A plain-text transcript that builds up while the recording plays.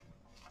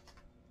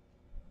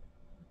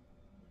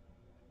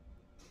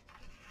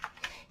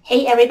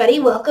Hey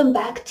everybody, welcome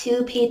back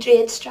to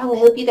Patriot Strong. I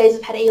hope you guys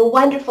have had a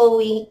wonderful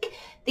week.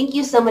 Thank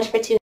you so much for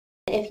tuning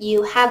in. If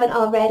you haven't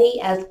already,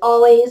 as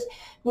always,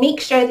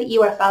 make sure that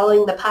you are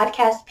following the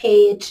podcast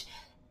page.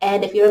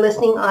 And if you're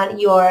listening on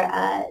your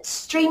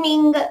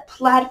streaming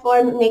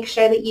platform, make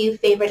sure that you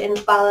favorite and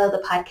follow the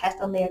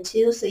podcast on there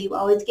too, so you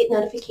always get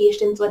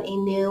notifications when a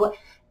new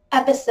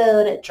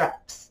episode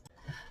drops.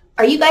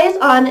 Are you guys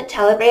on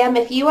Telegram?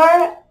 If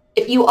you're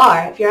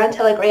on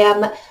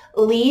Telegram,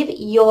 leave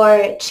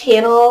your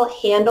channel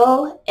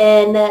handle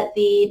in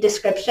the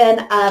description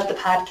of the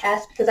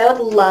podcast because I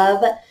would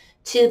love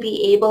to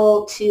be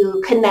able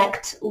to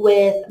connect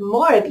with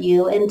more of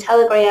you, and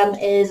Telegram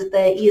is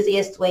the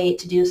easiest way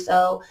to do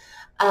so.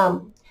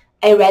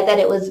 I read that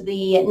it was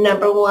the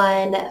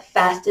 #1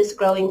 fastest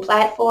growing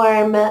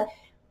platform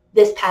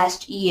this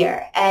past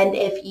year. And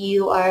if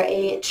you are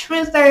a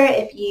truther,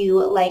 if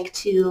you like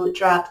to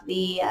drop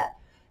the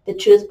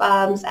truth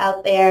bombs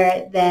out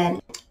there, then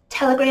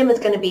Telegram is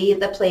going to be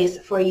the place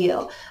for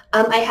you.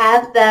 I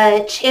have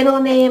the channel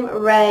name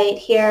right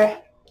here.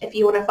 If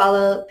you want to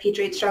follow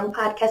Patriot Strong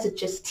Podcast, it's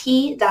just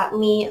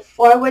t.me/Patriot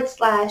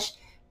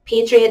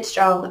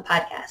Strong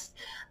Podcast.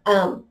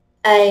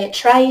 I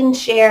try and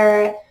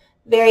share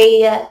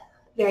very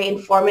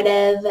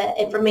informative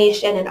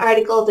information and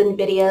articles and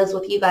videos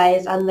with you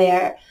guys on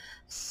there.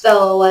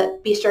 So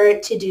be sure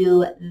to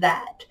do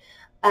that.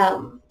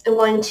 I'm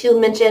going to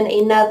mention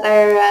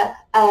another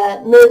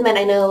movement.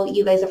 I know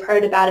you guys have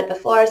heard about it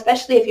before,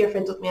 especially if you're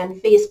friends with me on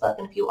Facebook.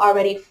 And if you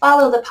already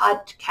follow the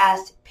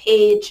podcast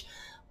page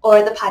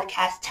or the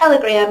podcast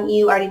Telegram,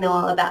 you already know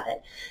all about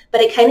it.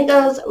 But it kind of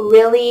goes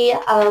really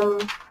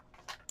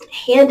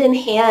hand in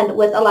hand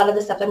with a lot of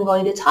the stuff I'm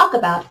going to talk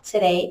about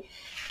today.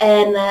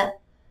 And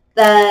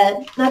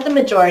not the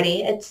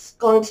majority. It's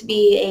going to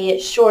be a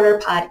shorter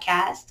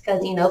podcast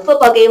because,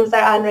 football games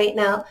are on right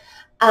now.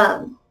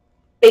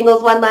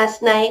 Bengals won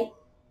last night.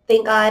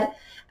 Thank God.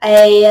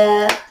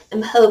 I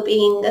am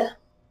hoping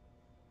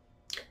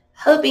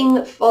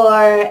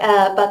for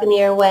a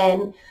Buccaneer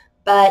win,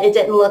 but it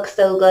didn't look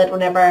so good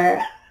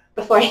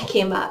before it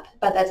came up,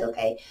 but that's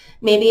okay.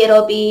 Maybe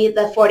it'll be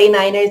the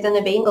 49ers and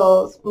the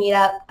Bengals meet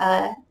up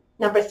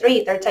number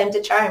 3, third time's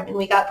a charm, and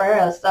we got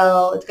Burrow,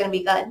 so it's going to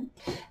be good.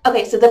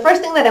 Okay, so the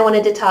first thing that I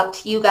wanted to talk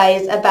to you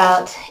guys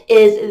about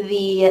is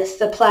the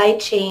supply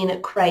chain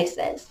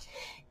crisis.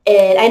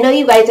 I know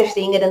you guys are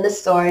seeing it in the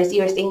stores.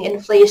 You are seeing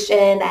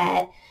inflation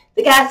at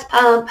the gas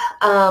pump,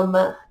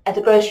 at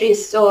the grocery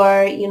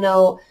store,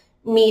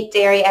 meat,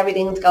 dairy,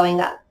 everything's going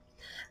up.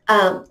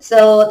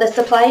 So the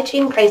supply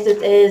chain crisis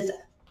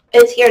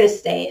it's here to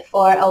stay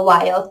for a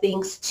while,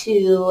 thanks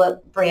to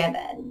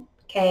Brandon.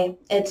 Okay,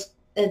 it's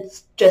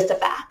just a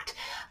fact.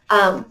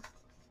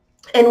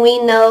 And we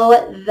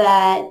know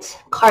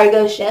that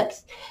cargo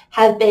ships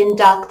have been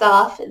docked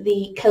off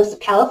the coast of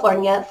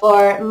California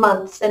for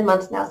months and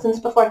months now, since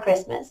before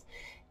Christmas.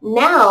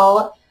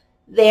 Now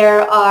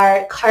there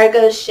are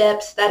cargo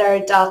ships that are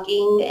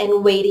docking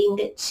and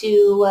waiting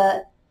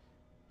to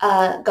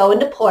go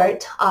into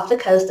port off the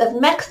coast of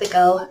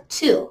Mexico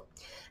too.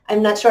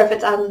 I'm not sure if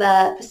it's on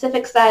the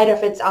Pacific side or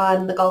if it's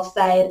on the Gulf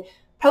side,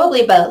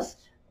 probably both.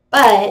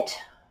 But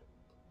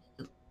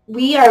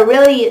we are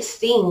really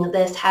seeing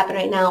this happen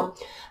right now.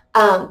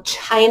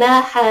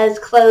 China has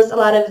closed a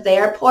lot of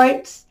their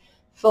ports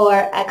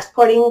for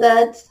exporting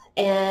goods,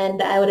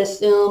 and I would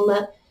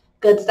assume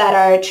goods that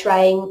are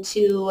trying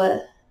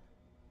to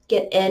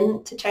get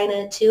into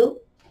China too.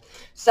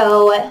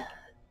 So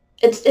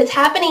it's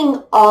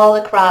happening all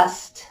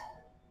across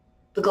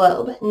the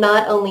globe,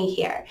 not only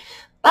here.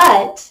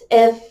 But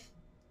if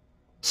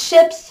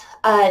ships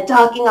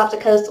docking off the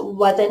coast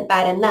wasn't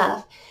bad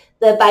enough,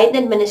 the Biden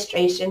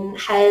administration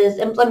has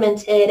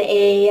implemented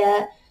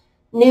a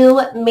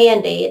new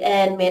mandate,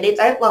 and mandates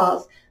aren't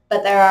laws,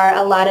 but there are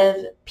a lot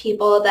of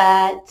people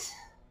that,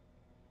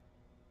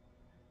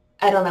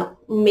 I don't know,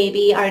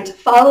 maybe aren't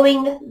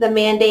following the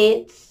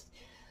mandates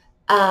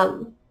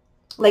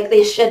like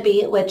they should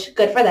be, which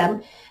good for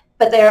them.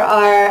 But there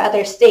are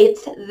other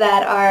states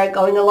that are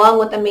going along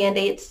with the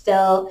mandates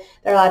still.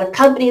 There are a lot of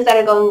companies that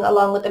are going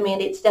along with the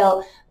mandates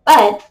still.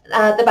 But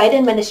the Biden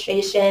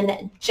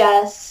administration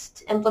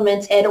just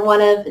implemented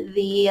one of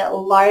the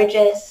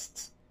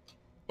largest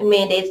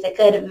mandates that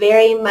could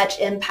very much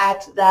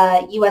impact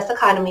the U.S.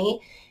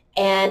 economy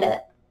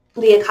and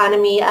the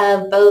economy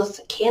of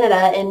both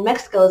Canada and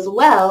Mexico as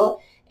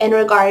well in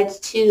regards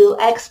to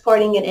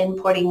exporting and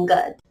importing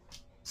goods.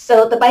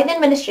 So the Biden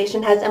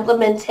administration has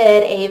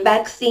implemented a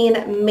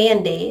vaccine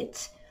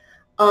mandate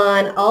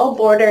on all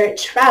border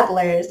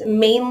travelers,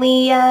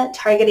 mainly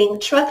targeting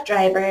truck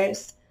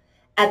drivers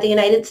at the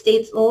United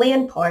States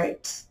land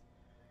ports.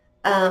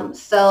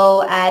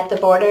 So at the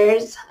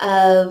borders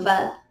of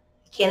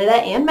Canada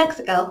and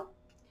Mexico.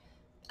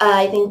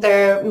 I think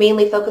they're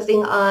mainly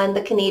focusing on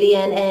the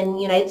Canadian and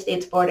United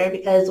States border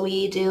because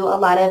we do a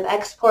lot of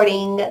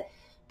exporting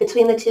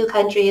between the two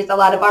countries. A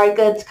lot of our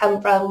goods come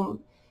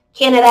from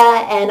Canada,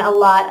 and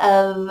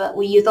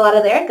we use a lot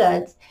of their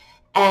goods.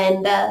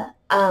 And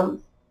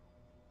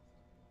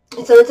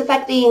so it's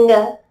affecting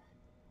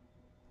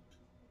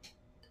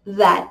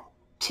that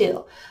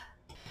too.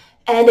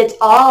 And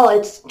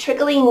it's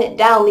trickling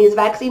down. These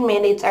vaccine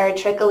mandates are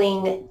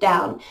trickling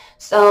down.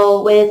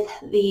 So with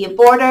the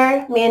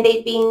border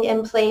mandate being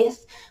in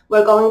place,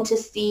 we're going to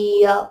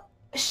see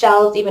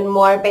shelves even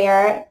more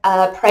bare.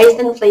 Price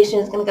inflation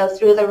is going to go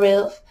through the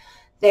roof.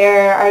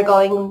 There are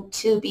going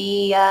to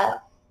be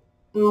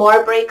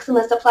more breaks in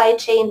the supply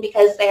chain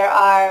because there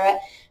are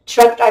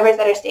truck drivers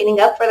that are standing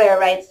up for their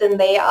rights and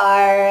they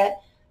are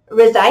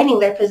resigning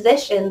their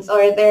positions,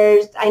 or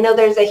I know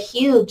there's a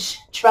huge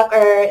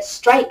trucker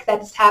strike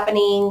that's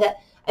happening,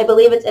 I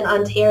believe it's in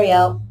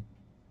Ontario,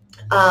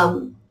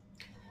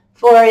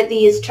 for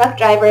these truck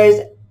drivers,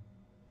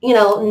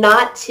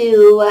 not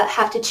to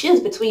have to choose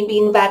between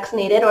being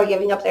vaccinated or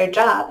giving up their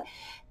job.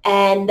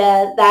 And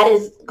that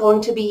is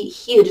going to be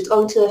huge. It's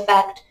going to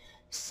affect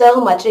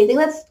so much. And I think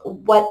that's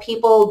what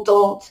people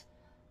don't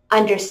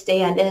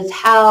understand is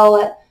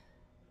how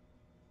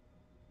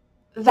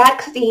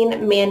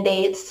vaccine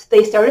mandates,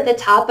 they start at the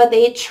top, but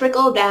they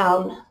trickle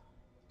down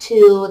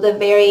to the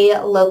very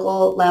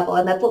local level.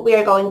 And that's what we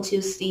are going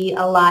to see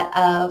a lot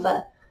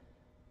of,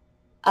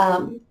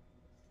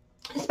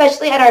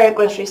 especially at our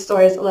grocery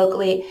stores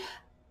locally.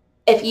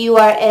 If you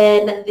are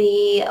in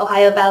the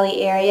Ohio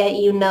Valley area,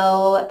 you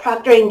know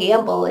Procter &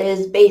 Gamble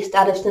is based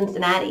out of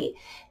Cincinnati.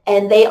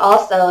 And they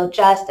also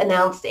just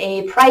announced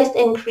a price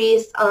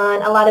increase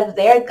on a lot of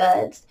their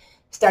goods,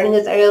 starting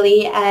as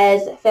early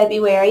as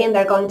February, and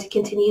they're going to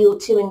continue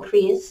to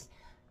increase,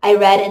 I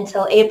read,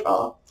 until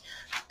April.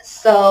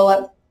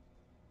 So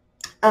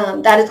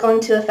that is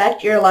going to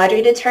affect your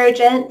laundry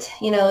detergent,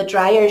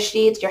 dryer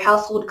sheets, your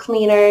household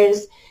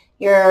cleaners,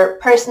 your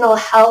personal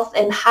health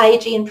and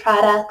hygiene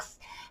products.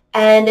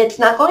 And it's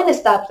not going to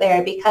stop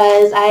there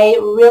because I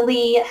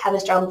really have a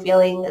strong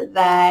feeling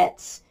that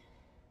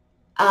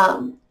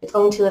it's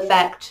going to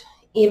affect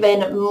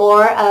even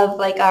more of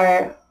like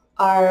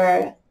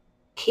our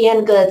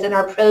canned goods and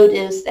our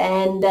produce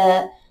and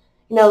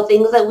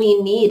things that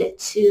we need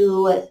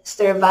to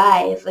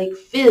survive, like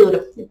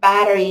food,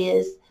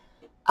 batteries,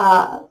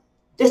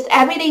 just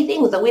everyday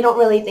things that we don't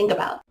really think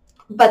about,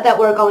 but that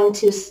we're going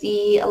to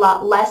see a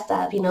lot less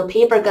of,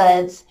 paper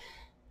goods,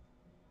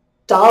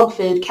 dog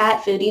food,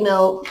 cat food,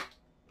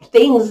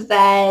 things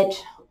that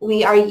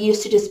we are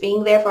used to just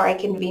being there for our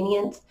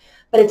convenience,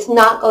 but it's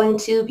not going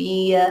to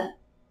be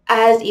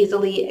as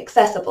easily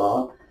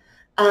accessible.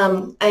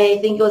 I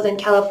think it was in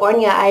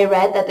California, I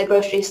read that the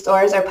grocery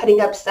stores are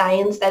putting up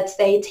signs that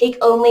say, take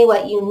only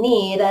what you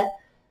need,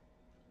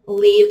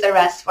 leave the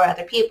rest for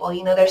other people.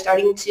 They're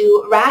starting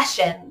to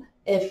ration,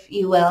 if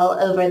you will,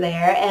 over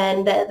there,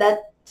 and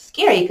that's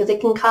scary because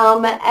it can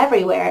come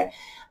everywhere.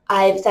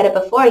 I've said it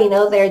before,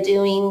 they're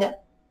doing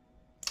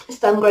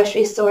some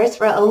grocery stores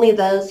for only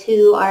those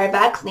who are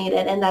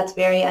vaccinated, and that's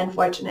very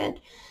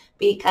unfortunate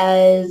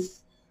because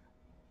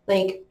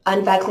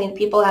unvaccinated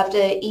people have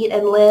to eat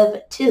and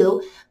live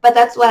too. But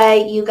that's why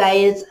you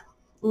guys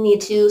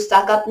need to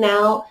stock up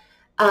now.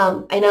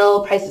 I know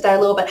prices are a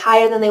little bit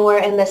higher than they were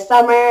in the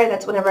summer.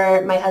 That's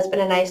whenever my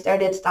husband and I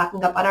started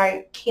stocking up on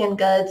our canned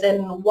goods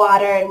and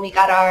water, and we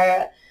got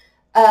our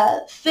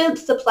food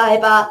supply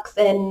box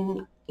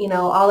and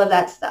all of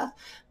that stuff.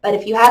 But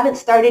if you haven't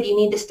started, you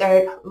need to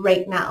start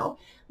right now,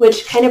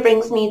 which kind of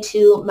brings me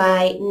to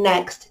my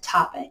next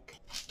topic.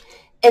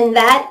 And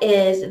that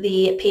is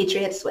the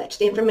Patriot Switch.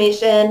 The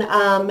information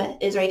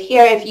is right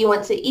here. If you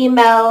want to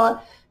email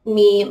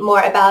me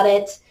more about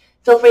it,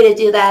 feel free to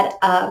do that.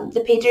 The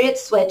Patriot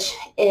Switch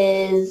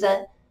is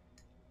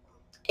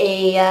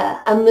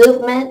a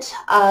movement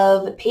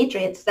of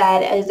patriots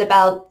that is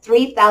about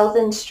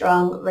 3,000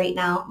 strong right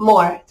now.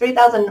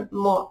 3,000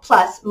 more,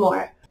 plus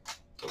more.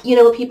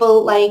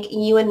 People like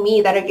you and me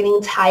that are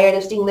getting tired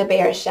of seeing the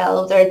bare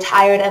shelves, or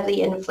tired of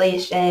the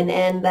inflation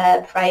and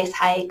the price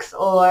hikes,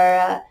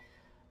 or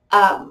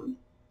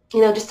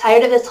just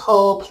tired of this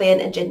whole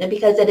planned agenda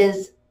because it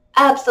is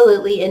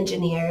absolutely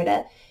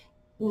engineered.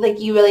 Like,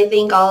 you really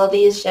think all of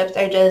these ships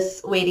are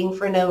just waiting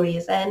for no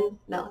reason?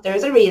 No,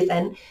 there's a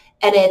reason,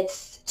 and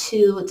it's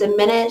to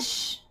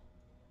diminish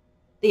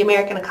the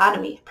American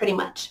economy, pretty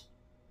much.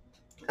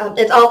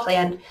 It's all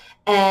planned,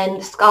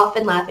 and scoff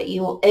and laugh at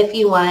you if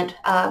you want.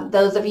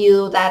 Those of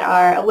you that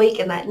are awake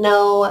and that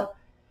know,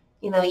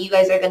 you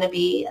guys are going to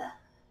be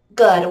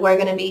good. We're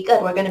going to be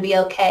good. We're going to be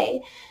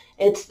okay.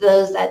 It's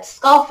those that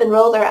scoff and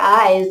roll their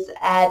eyes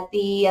at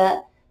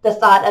the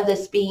thought of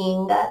this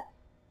being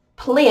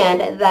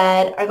planned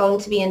that are going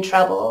to be in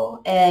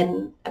trouble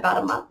in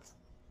about a month.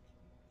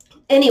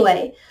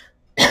 Anyway,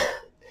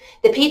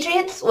 the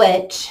Patriot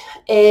Switch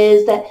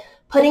is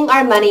putting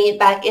our money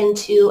back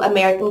into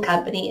American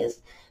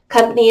companies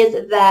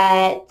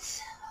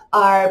that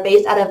are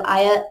based out of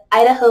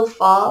Idaho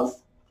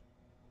Falls.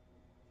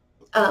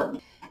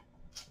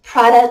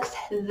 Products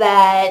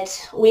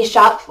that we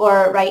shop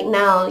for right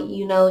now,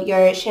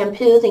 your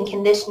shampoos and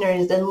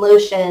conditioners and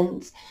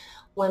lotions.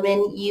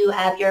 Women, you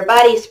have your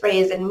body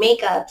sprays and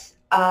makeups.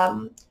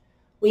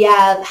 We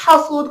have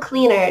household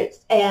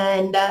cleaners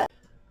and,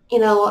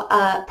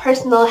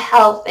 personal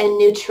health and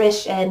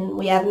nutrition.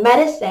 We have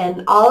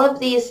medicine, all of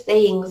these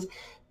things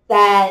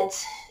that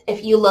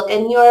if you look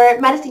in your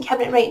medicine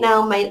cabinet right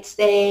now might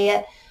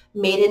say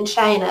made in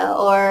China,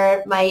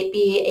 or might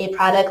be a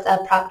product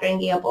of Procter &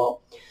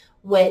 Gamble,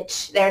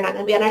 which they're not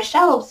going to be on our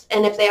shelves.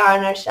 And if they are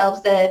on our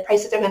shelves, the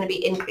prices are going to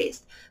be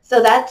increased.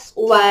 So that's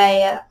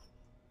why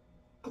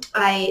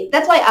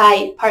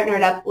I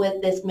partnered up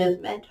with this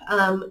movement.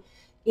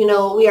 You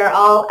know, we are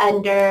all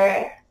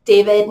under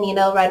David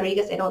Nino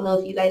Rodriguez. I don't know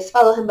if you guys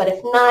follow him, but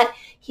if not,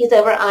 he's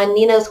over on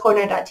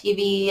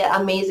ninoscorner.tv,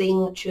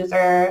 amazing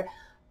truther,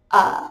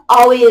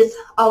 always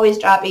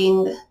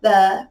dropping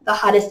the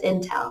hottest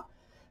intel.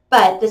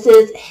 But this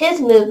is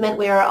his movement.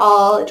 We are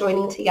all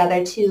joining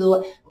together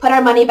to put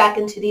our money back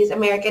into these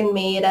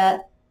American-made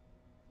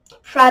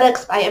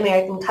products by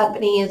American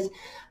companies,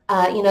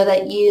 you know,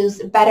 that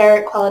use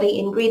better quality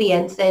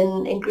ingredients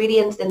and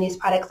ingredients in these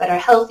products that are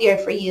healthier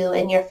for you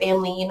and your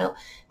family. You know,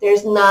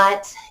 there's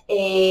not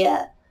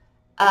a,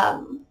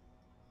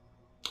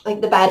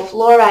 like the bad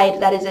fluoride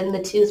that is in the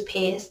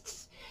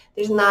toothpastes.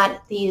 There's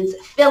not these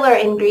filler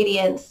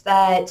ingredients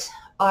that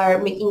are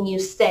making you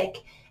sick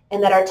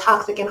and that are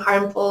toxic and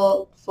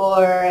harmful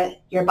for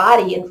your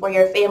body and for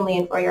your family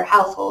and for your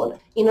household.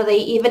 You know, they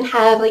even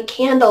have like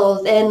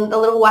candles and the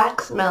little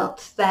wax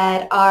melts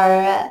that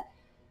are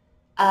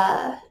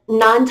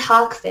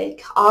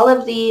non-toxic. All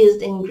of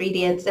these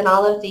ingredients and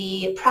all of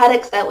the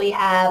products that we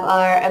have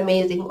are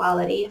amazing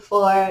quality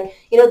for,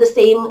 you know, the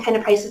same kind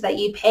of prices that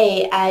you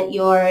pay at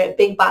your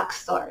big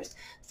box stores.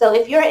 So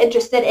if you're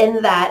interested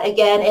in that,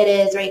 again, it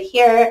is right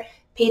here,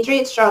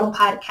 Patriot Strong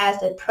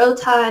Podcast at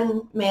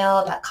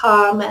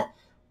protonmail.com.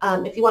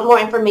 If you want more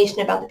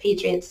information about the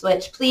Patriot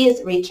Switch,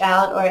 please reach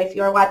out. Or if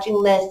you're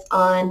watching this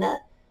on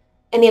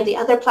any of the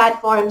other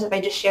platforms, if I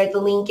just shared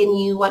the link and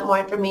you want more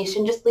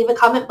information, just leave a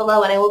comment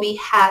below and I will be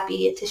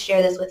happy to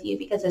share this with you,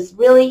 because this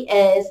really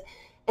is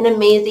an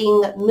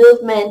amazing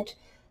movement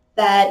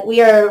that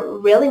we are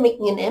really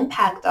making an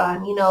impact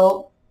on. You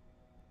know,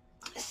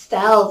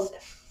 sales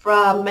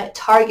from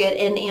Target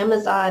and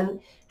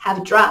Amazon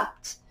have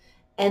dropped,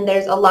 and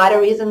there's a lot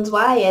of reasons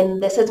why, and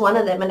this is one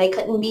of them. And I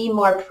couldn't be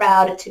more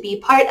proud to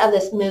be part of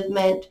this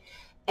movement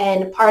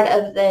and part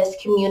of this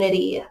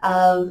community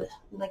of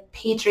like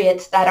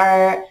patriots that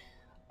are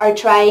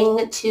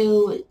trying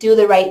to do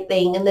the right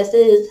thing. And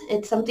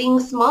it's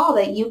something small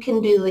that you can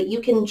do, that you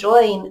can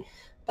join.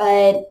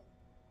 But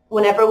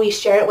whenever we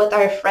share it with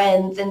our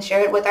friends and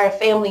share it with our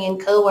family and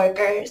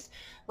coworkers,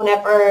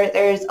 whenever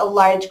there's a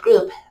large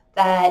group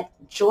that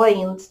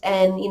joins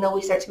and, you know,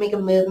 we start to make a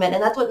movement,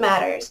 and that's what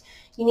matters.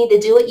 You need to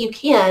do what you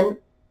can.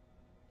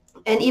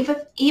 And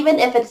even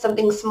if it's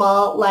something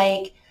small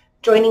like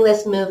joining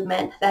this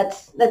movement,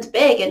 that's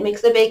big. It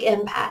makes a big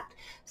impact.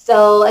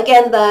 So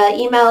again, the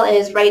email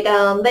is right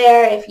down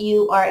there if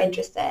you are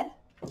interested.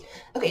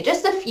 Okay,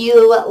 just a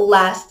few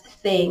last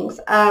things.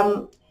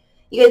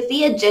 You guys,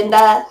 the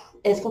agenda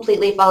is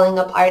completely falling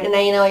apart, and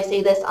I know I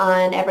say this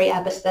on every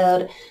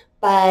episode,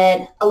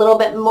 but a little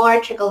bit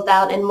more trickles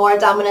out and more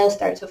dominoes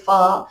start to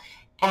fall,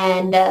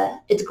 and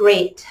it's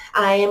great.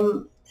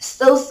 I'm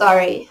so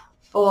sorry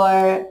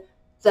for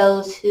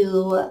those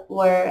who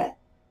were,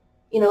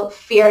 you know,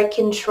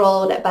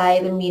 fear-controlled by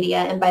the media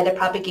and by the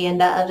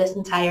propaganda of this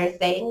entire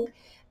thing.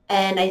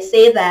 And I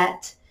say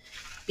that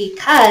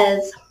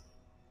because,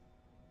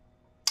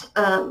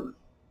 I'll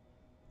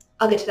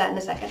get to that in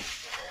a second.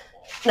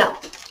 No,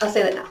 I'll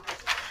say that now.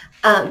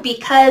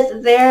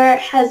 Because there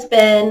has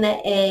been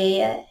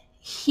a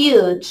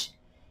huge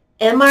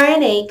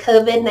mRNA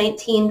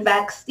COVID-19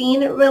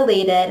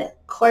 vaccine-related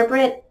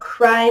corporate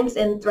crimes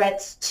and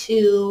threats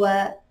to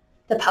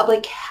the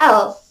public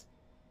health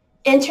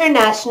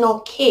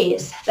international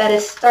case that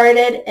has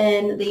started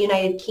in the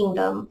United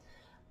Kingdom,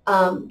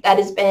 that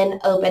has been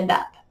opened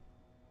up.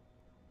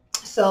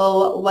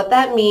 So what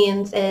that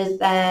means is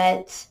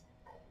that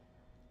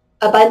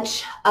a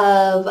bunch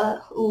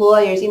of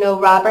lawyers, you know,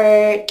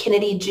 Robert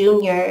Kennedy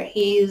Jr.,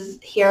 he's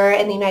here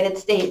in the United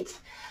States,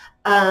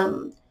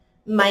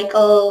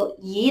 Michael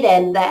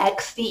Yeadon, the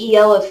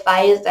ex-CEO of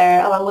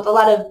Pfizer, along with a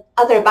lot of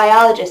other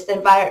biologists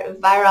and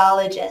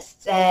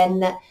virologists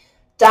and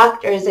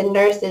doctors and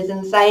nurses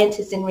and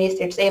scientists and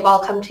research, they've all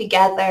come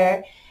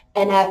together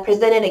and have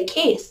presented a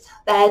case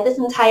that this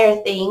entire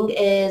thing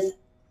is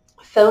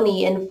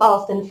phony and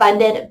false and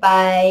funded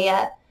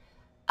by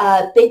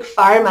big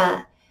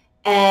pharma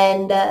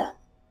and,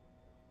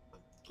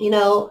 you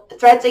know,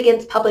 threats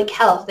against public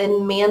health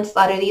and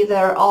manslaughter. These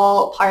are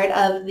all part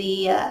of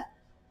the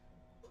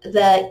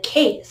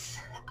case,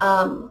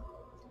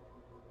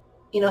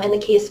 you know, in the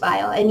case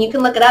file. And you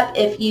can look it up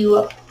if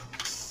you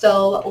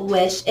so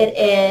wish. It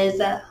is,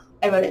 I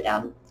wrote it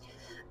down,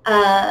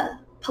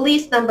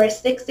 police number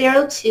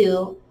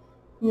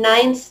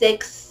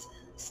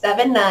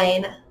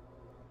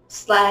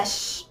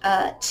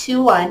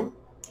 602-9679/21,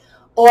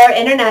 or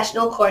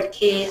international court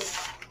case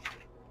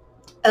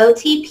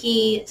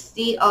OTP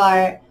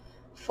CR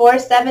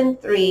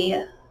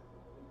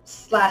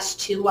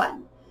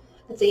 473/21.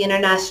 It's the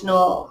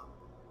international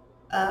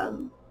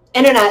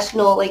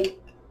like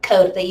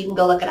code that you can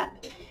go look it up.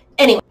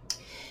 Anyway,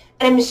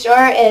 And I'm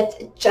sure it's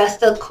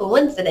just a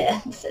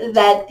coincidence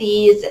that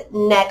these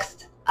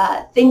next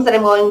things that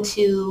I'm going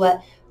to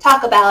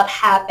talk about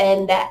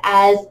happened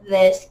as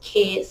this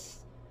case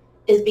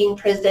is being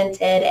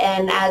presented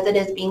and as it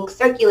is being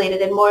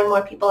circulated, and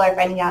more people are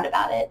finding out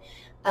about it.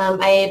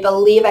 I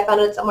believe I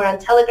found it somewhere on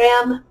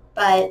Telegram,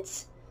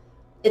 but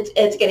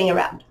it's getting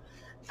around.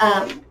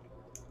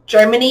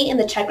 Germany and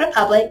the Czech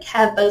Republic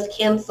have both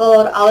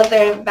canceled all of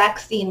their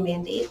vaccine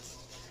mandates.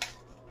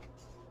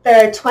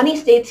 There are 20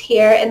 states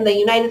here in the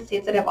United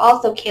States that have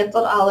also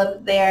canceled all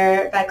of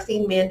their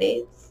vaccine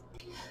mandates.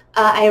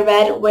 I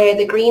read where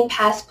the green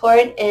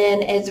passport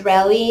in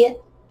Israeli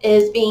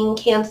is being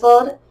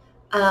canceled.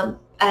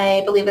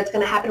 I believe that's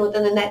going to happen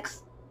within the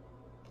next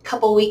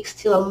couple weeks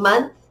to a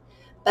month,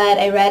 but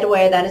I read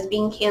where that is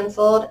being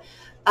canceled.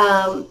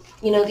 The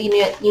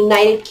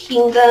United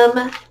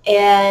Kingdom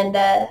and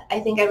I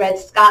think I read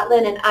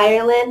Scotland and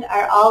Ireland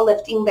are all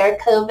lifting their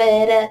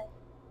COVID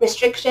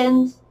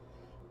restrictions.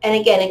 And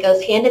again, it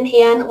goes hand in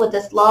hand with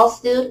this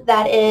lawsuit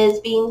that is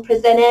being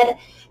presented,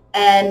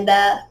 and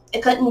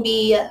it couldn't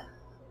be,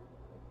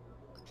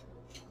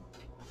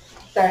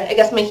 sorry, I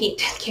guess my heat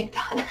just kicked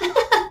on.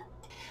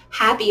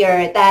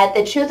 Happier that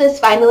the truth is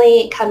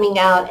finally coming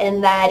out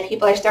and that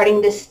people are starting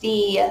to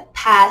see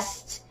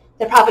past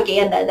the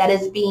propaganda that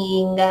is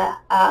being, that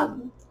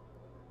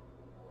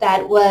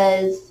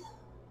was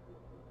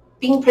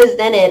being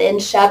presented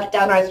and shoved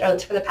down our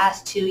throats for the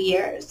past 2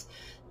 years.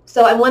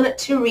 So I wanted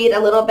to read a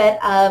little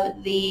bit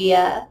of the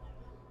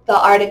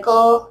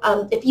article.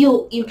 If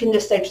you can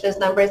just search those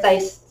numbers. I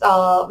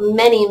saw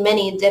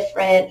many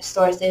different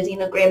sources.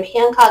 Graham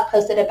Hancock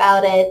posted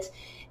about it.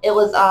 It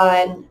was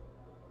on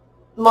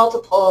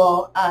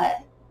multiple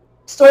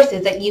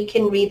sources that you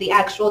can read the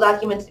actual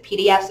documents, the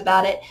PDFs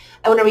about it.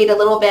 I want to read a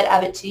little bit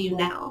of it to you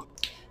now.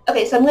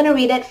 Okay, so I'm going to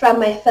read it from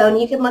my phone.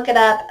 You can look it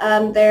up.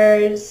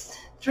 There's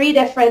 3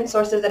 different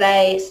sources that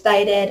I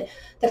cited.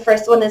 The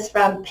first one is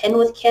from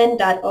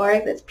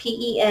penwithken.org. That's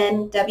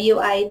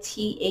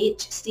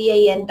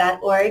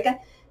penwithcan.org.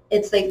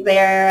 It's like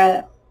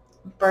their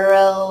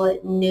borough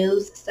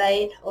news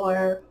site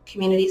or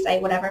community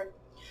site, whatever.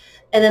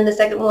 And then the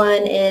second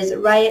one is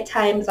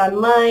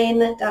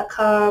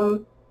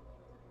riottimesonline.com.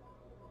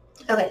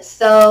 Okay,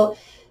 so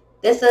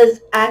this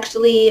is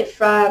actually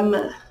from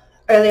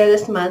earlier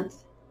this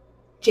month,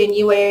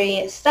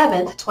 January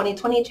 7th,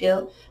 2022. I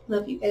don't know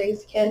if you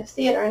guys can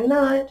see it or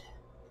not.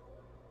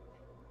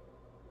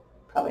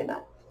 Probably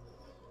not.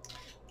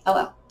 Oh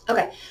well.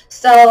 Okay.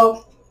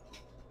 So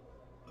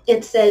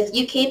it says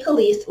UK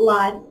police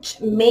launch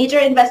major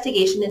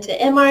investigation into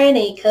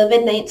mRNA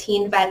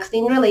COVID-19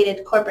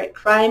 vaccine-related corporate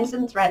crimes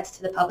and threats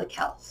to the public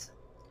health.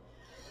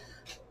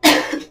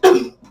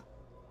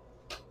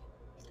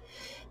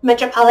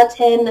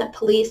 Metropolitan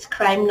Police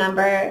crime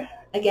number,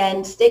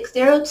 again,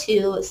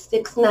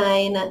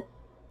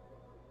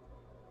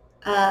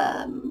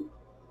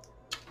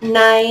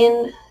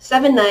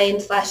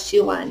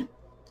 602-699-979/21.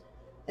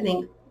 I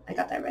think I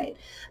got that right.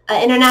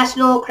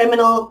 International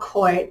Criminal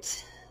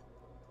Court,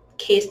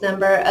 case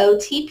number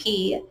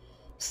OTP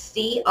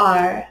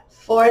CR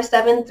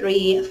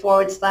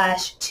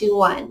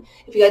 473/21.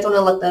 If you guys want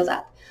to look those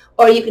up,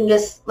 or you can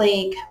just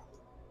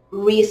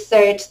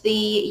research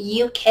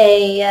the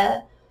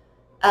UK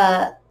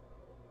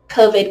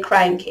COVID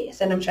crime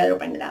case, and I'm sure they'll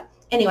bring it up.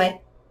 Anyway,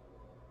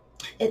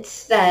 it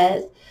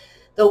says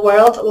the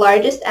world's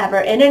largest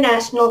ever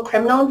international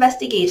criminal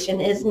investigation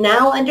is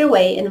now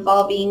underway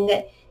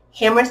involving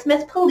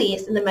Hammersmith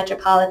Police and the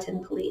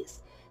Metropolitan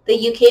Police.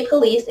 The UK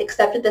police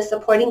accepted the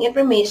supporting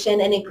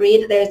information and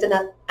agreed there's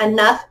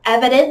enough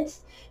evidence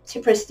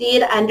to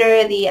proceed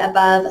under the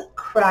above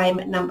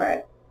crime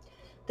number.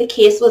 The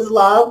case was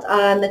logged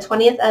on the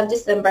 20th of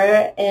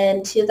December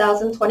in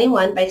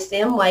 2021 by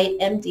Sam White,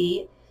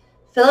 MD,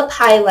 Philip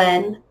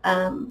Hyland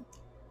from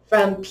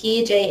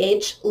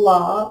PJH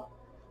Law,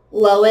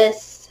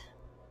 Lois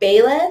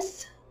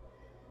Bayliss,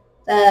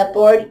 the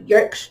Board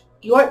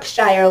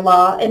Yorkshire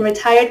Law, and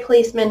retired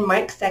policeman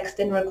Mark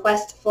Sexton.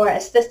 Requests for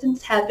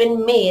assistance have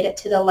been made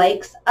to the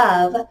likes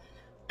of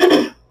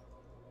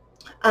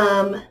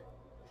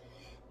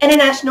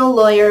international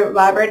lawyer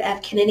Robert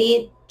F.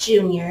 Kennedy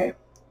Jr.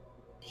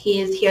 He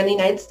is here in the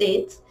United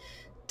States.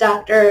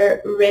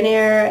 Dr.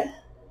 Rainer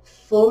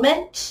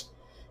Fulmich,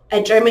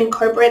 a German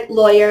corporate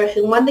lawyer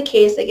who won the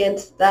case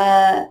against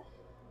the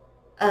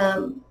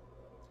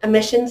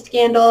emissions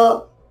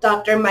scandal.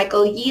 Dr.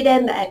 Michael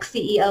Yeadon, the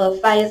ex-CEO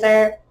of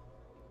Pfizer,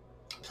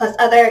 plus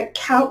other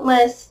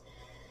countless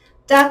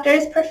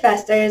doctors,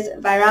 professors,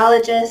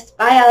 virologists,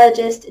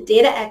 biologists,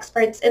 data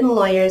experts, and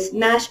lawyers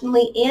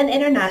nationally and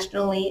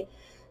internationally,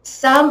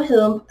 some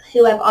who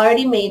have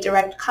already made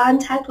direct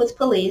contact with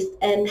police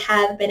and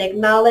have been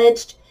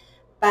acknowledged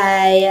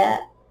by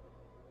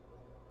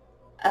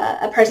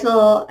a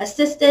personal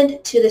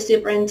assistant to the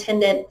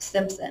Superintendent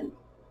Simpson.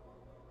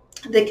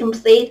 The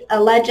complaint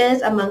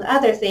alleges, among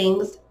other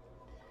things,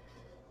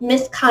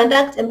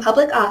 misconduct in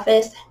public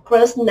office,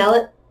 gross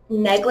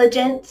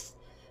negligence,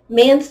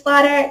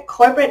 manslaughter,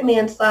 corporate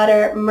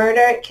manslaughter,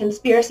 murder,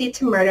 conspiracy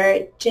to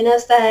murder,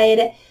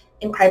 genocide,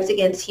 and crimes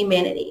against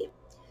humanity.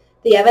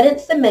 The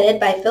evidence submitted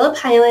by Philip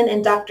Hyland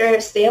and Dr.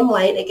 Sam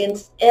White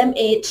against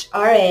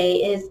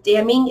MHRA is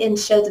damning and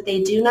shows that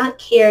they do not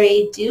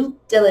carry due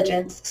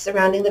diligence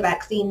surrounding the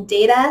vaccine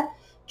data,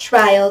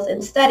 trials,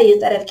 and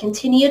studies that have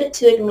continued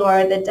to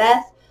ignore the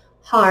death,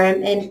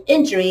 harm, and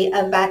injury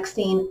a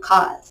vaccine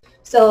cause.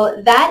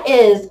 So that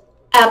is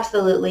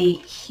absolutely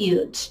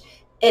huge.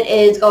 It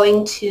is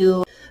going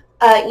to,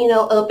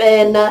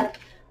 open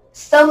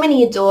so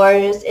many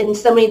doors in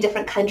so many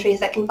different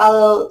countries that can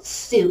follow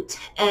suit,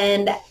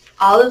 and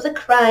all of the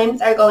crimes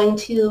are going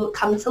to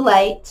come to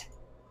light,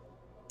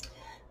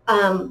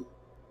 and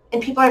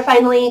people are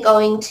finally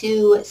going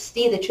to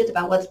see the truth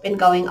about what's been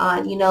going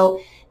on.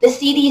 The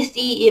CDC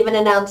even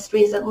announced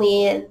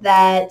recently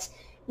that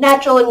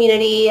natural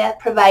immunity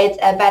provides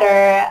a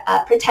better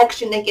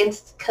protection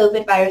against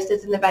COVID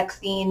viruses than the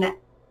vaccine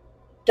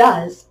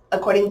does,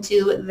 according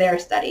to their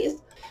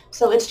studies.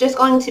 So it's just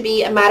going to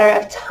be a matter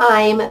of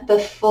time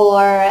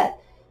before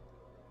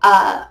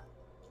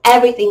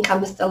everything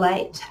comes to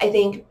light. I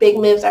think big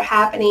moves are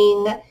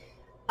happening.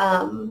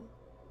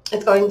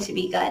 It's going to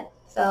be good.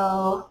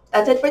 So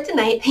that's it for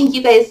tonight. Thank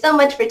you guys so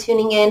much for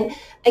tuning in.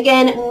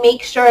 Again,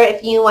 make sure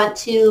if you want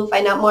to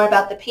find out more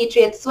about the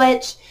Patriot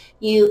Switch,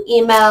 you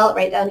email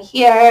right down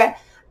here.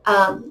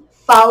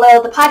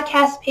 Follow the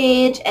podcast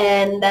page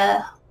and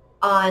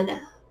on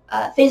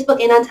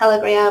Facebook and on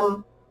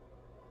Telegram.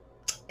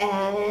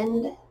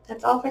 And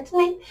that's all for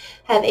tonight.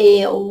 Have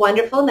a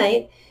wonderful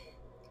night.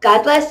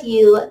 God bless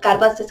you, God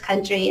bless this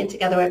country, and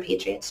together we're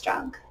Patriots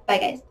strong. Bye,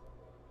 guys.